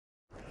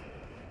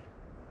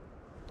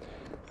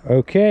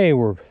Okay,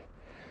 we're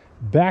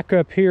back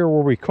up here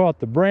where we caught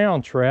the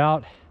brown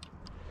trout,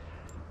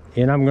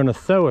 and I'm going to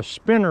throw a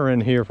spinner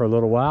in here for a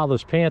little while,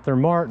 this panther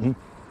martin.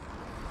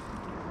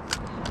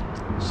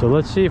 So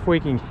let's see if we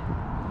can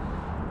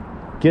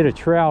get a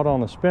trout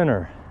on a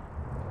spinner.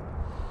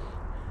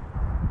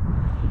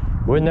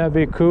 Wouldn't that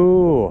be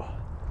cool?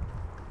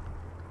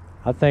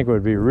 I think it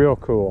would be real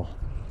cool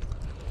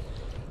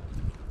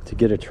to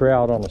get a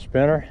trout on a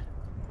spinner.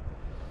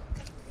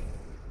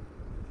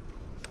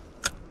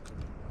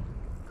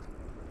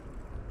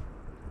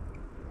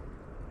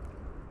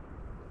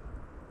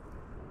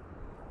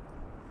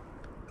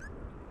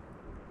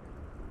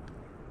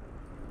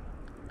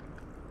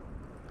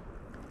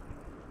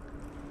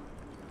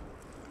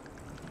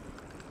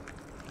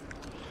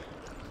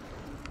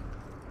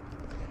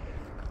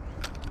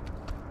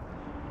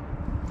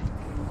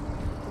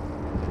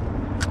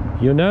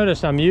 You'll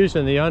notice I'm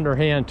using the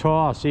underhand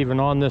toss even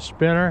on this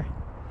spinner.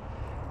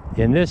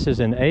 And this is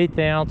an 1/8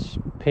 ounce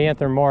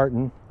panther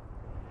martin.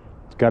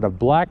 It's got a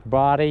black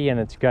body and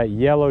it's got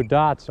yellow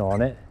dots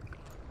on it.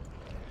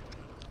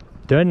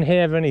 Doesn't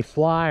have any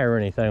fly or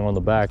anything on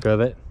the back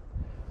of it.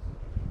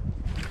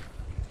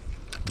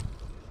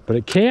 But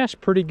it casts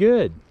pretty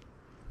good.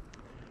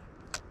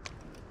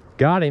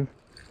 Got him.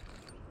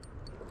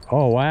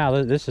 Oh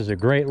wow, this is a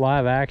great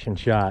live action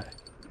shot.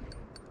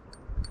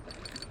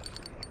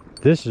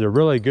 This is a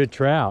really good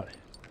trout.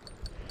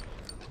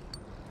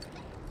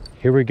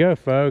 Here we go,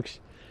 folks.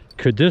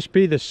 Could this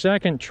be the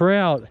second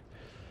trout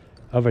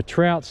of a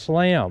trout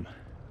slam?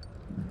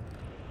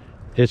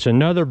 It's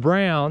another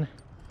brown.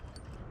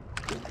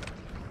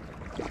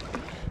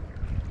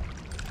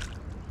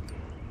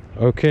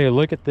 Okay,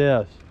 look at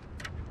this.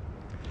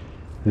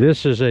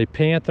 This is a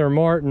panther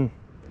martin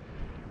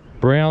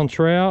brown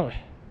trout.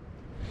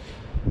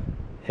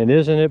 And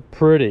isn't it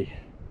pretty?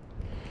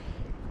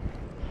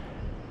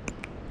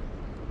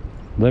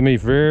 Let me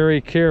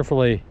very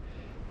carefully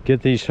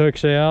get these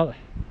hooks out.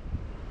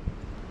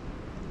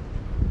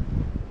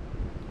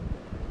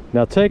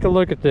 Now take a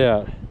look at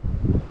that.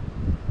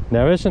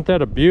 Now isn't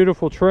that a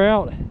beautiful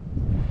trout?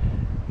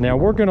 Now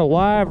we're going to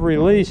live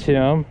release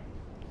him.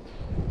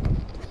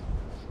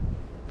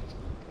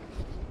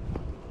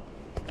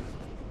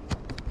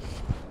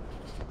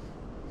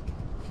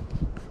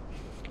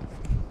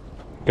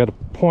 Got to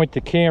point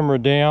the camera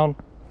down.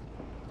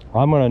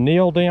 I'm going to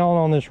kneel down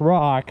on this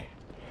rock.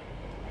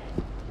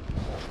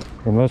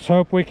 And let's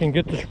hope we can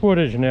get this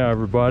footage now,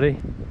 everybody.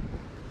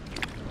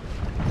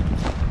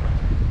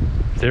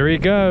 There he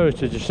goes.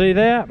 Did you see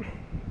that?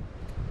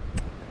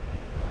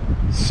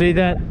 See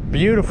that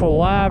beautiful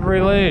live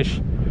release?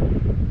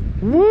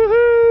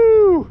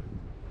 Woohoo!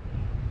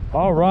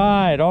 All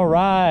right, all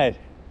right.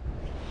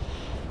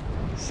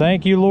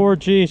 Thank you,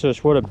 Lord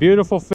Jesus. What a beautiful fish.